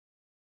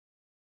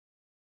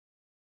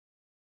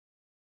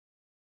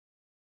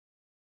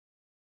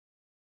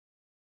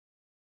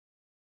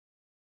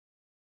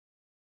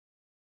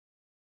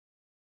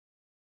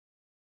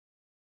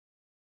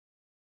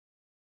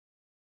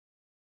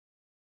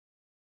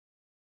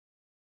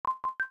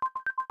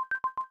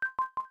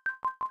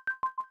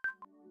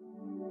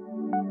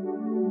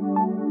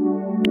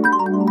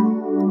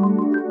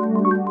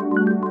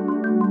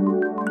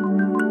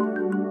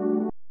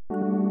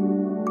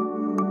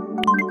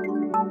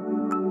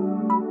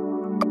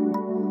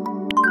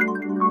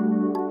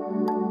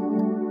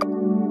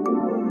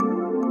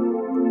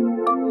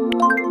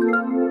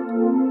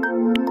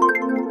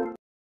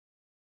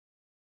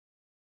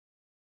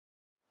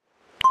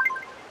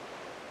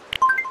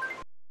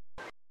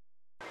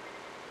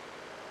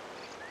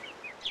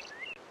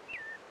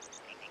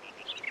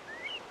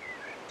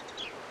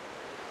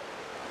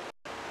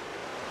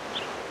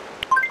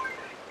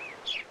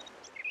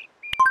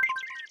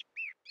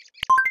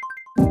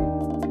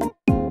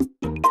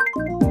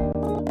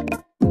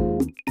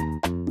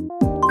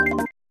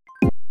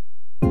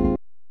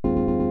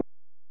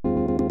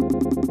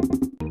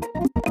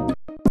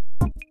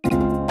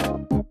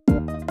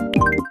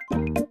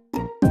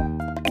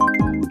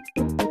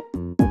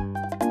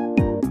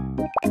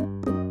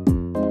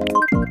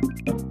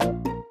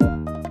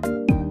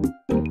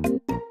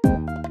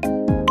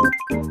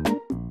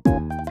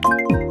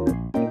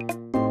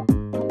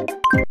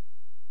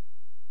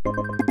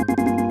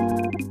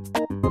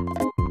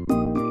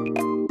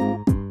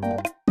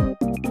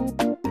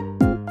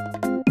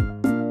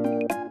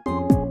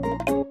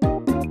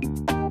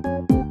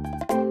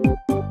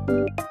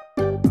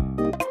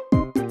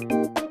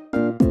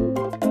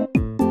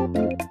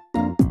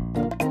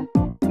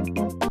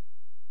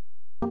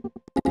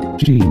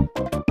Gene.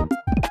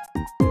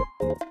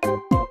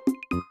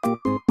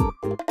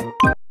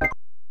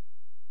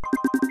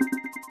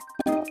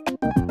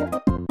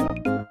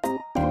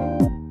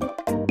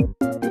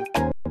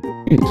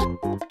 It.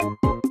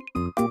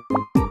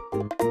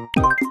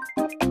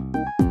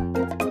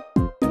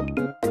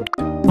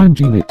 I'm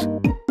Gene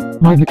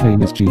It. My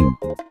nickname is Gene.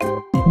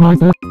 My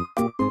birth.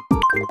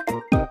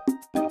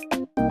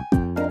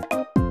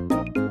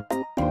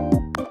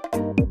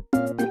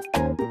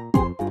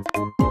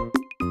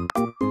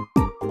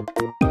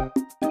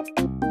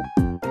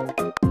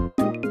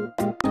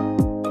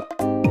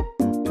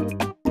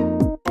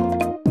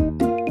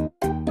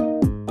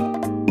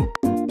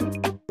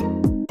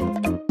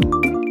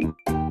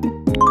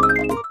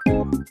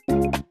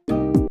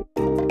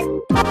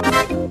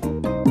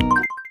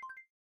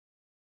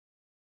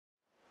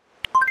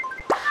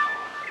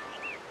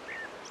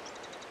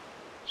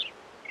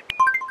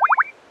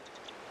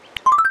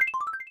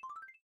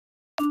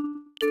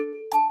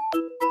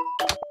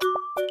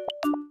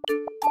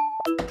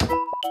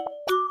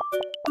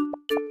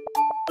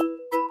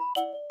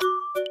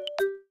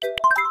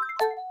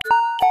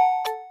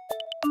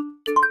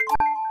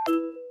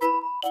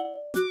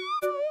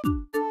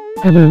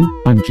 Hello,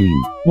 I'm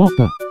Gene. What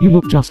the? You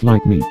look just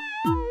like me.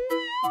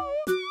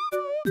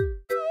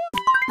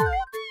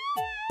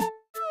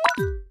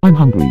 I'm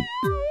hungry.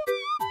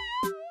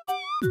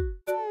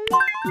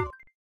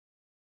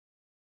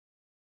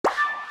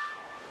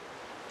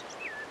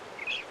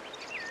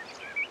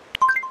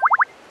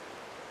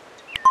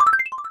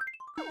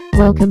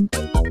 Welcome.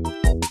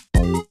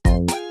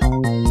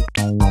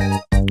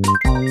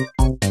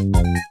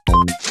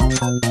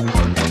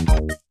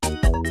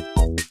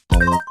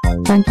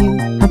 Thank you.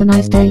 Have a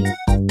nice day.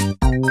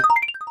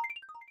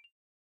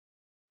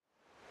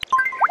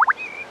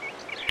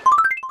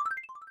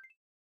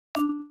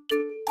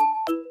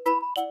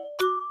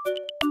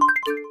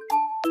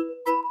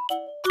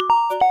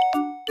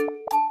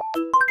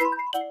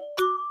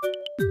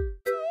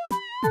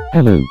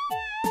 Hello.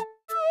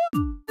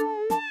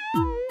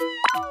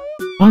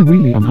 I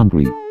really am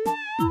hungry.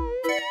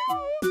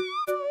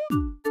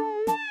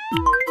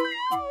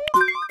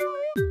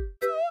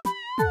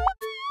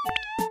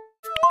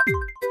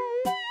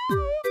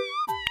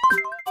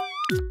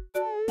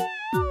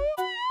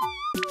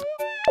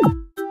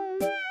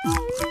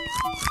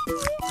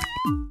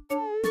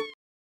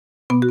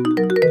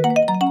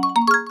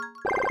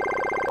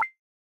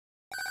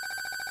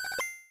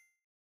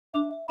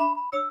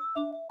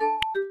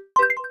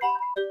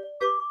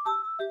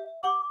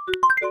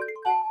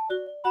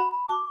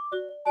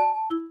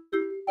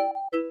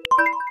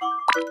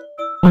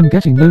 I'm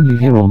getting lonely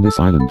here on this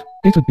island.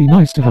 It'd be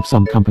nice to have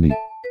some company.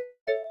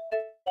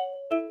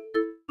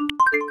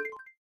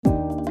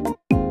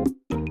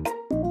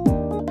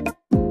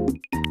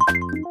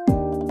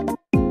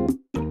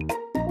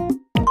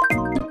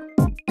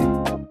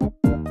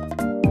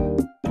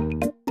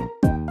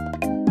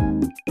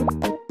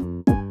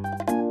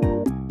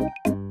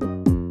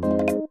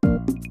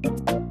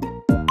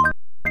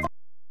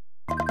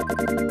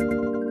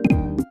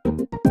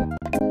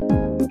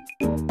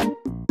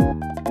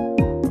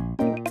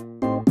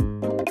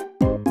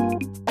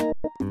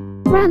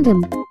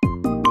 Random.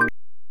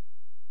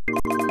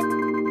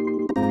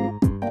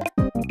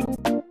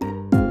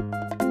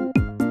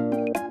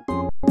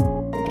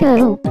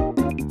 Girl.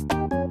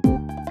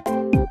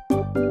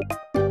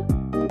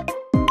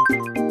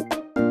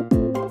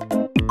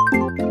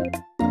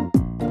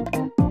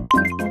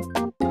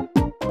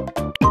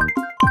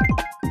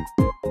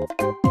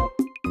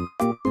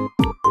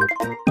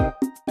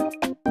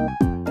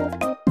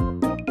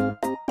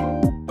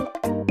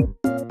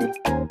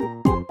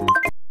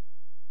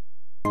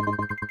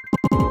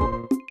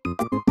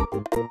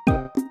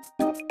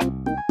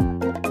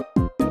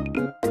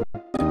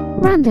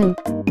 Random.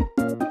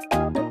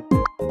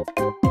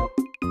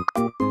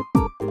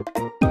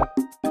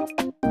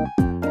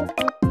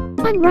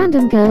 I'm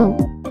random girl.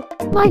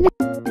 My name.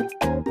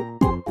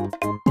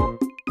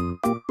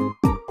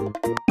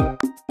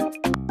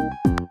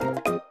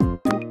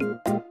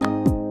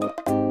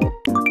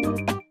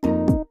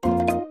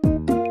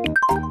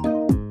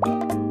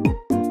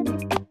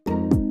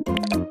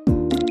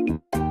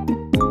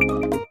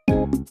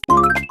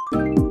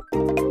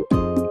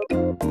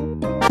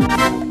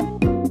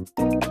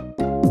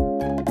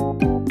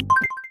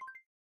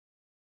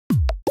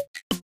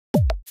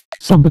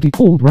 Somebody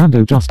called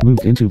Rando just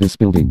moved into this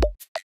building.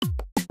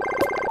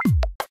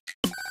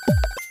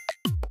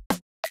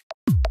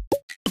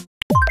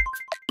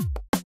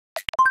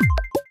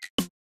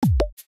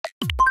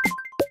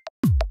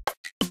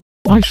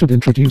 I should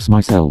introduce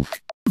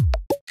myself.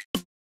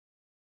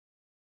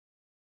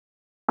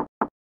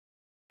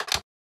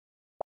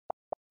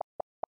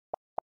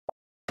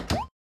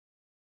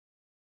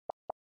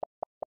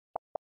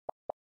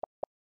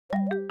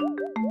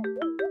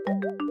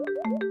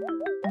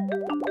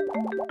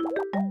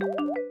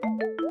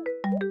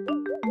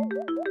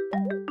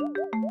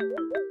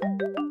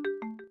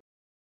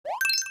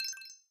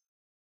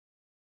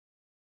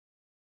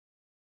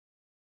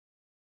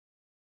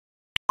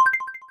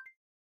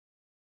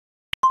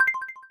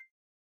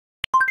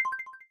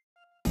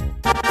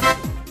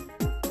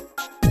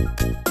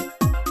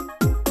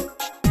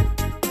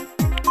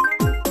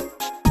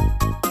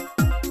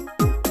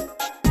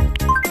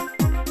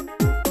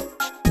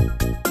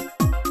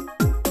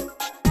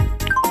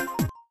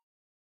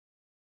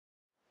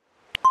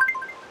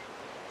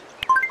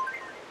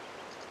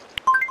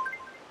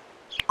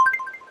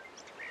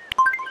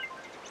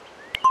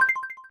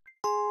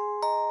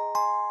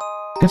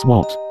 Guess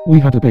what? We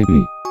had a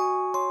baby.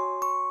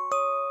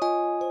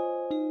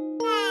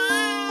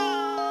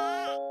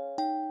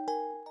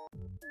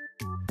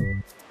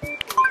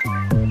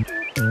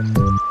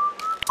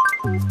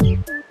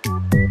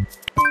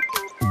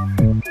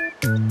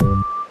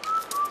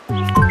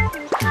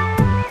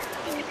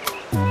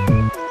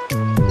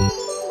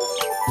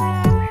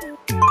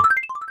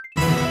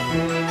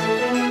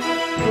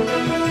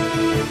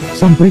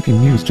 Some breaking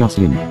news just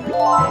in.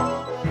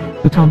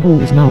 The town hall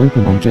is now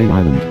open on J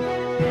Island.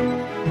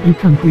 You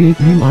can create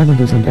new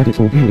islanders and edit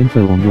or view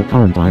info on your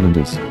current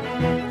islanders.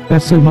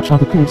 There's so much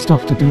other cool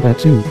stuff to do there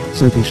too,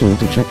 so be sure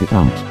to check it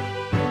out.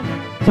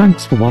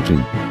 Thanks for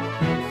watching.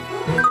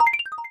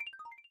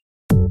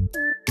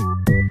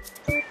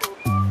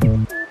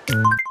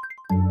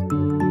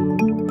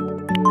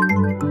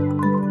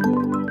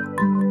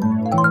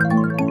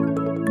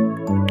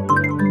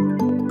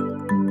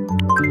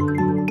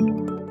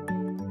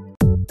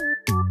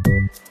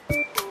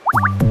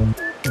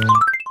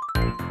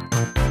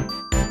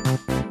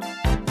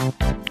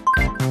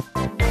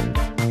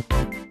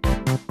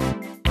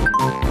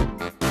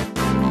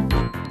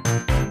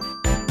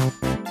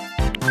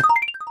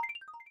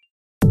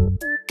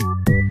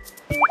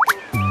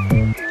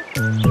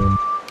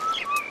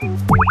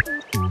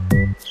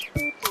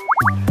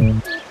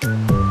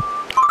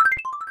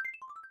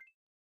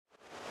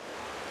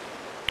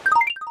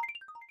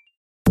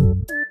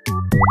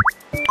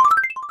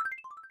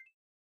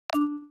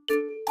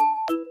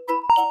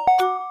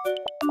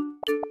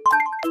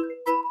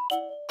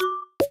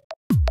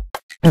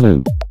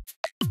 Hello.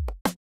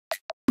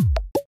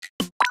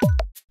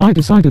 I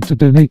decided to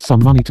donate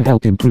some money to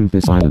help improve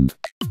this island.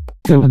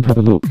 Go and have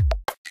a look.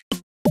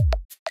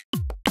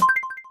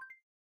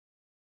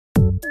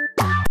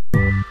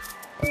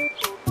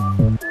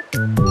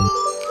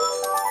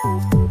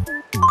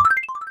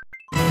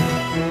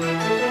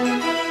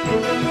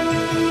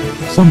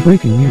 Some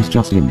breaking news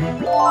just in.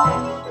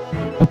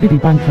 A piggy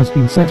bank has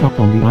been set up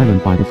on the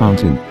island by the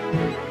fountain.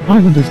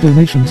 Islanders'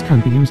 donations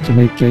can be used to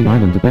make J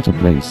Island a better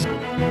place.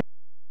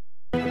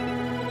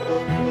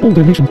 All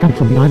donations gathered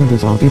from the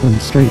islanders are given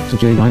straight to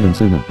J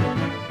Island's owner.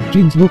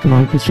 Jean's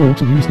lookalike is sure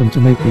to use them to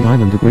make the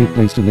island a great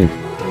place to live.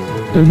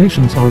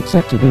 Donations are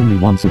accepted only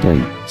once a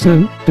day,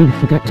 so don't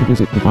forget to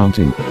visit the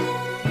fountain.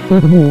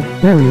 Furthermore,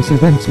 various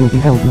events will be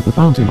held at the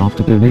fountain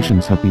after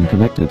donations have been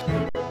collected.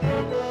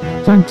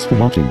 Thanks for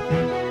watching.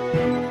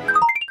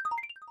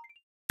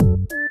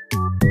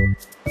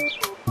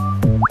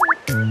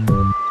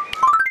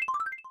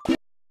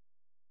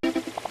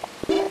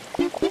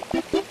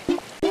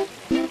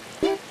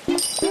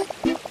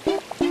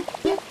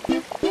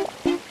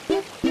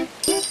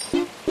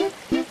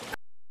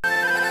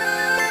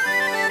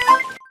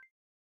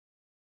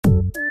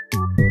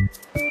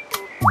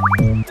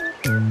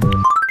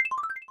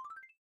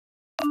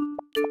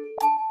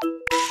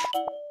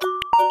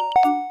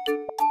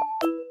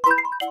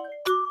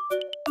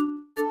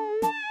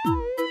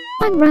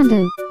 I'm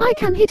Rando. I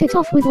can hit it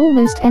off with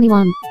almost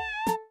anyone.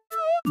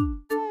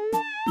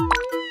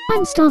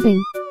 I'm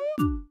starving.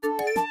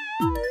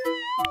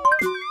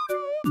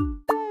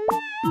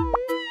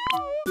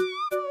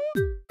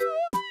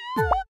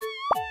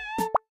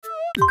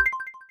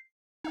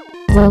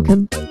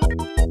 Welcome.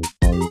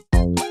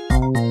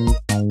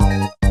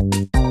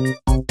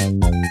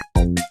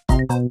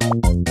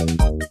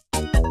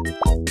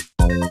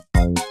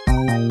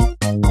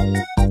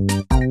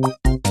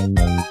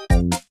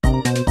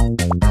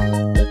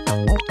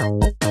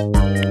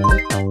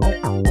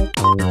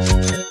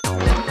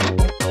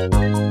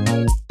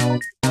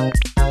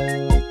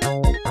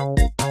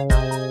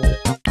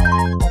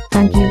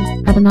 Thank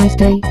you. Have a nice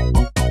day.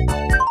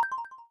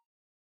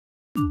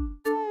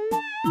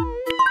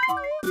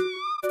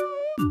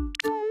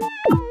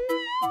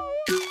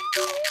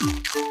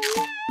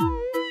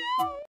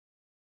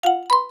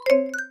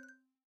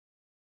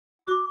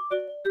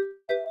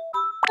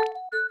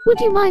 Would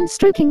you mind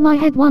stroking my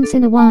head once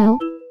in a while?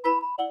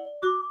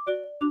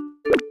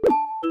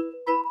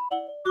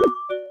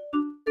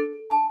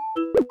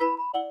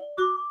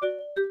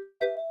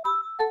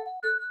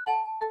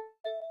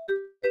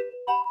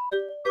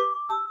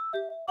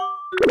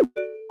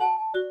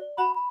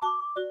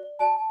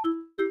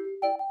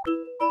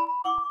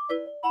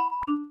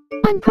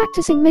 I'm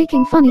practicing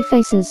making funny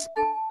faces.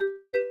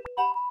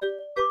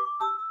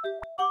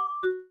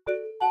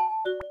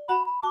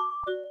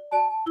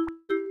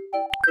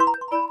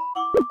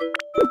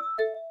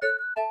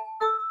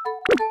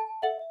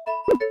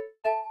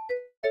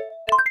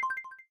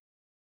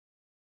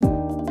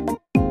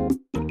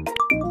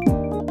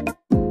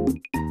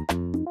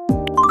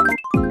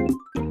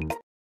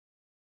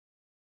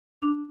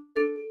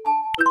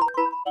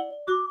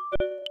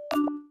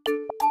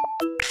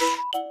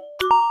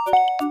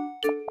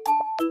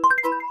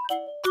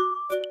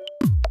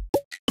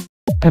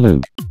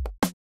 Hello.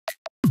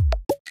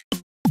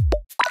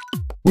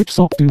 Which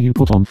sock do you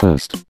put on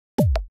first?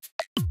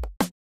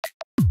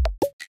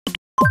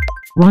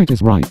 Right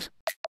is right.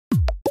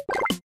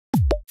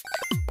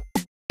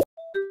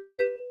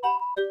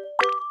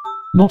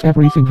 Not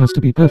everything has to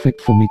be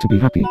perfect for me to be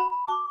happy.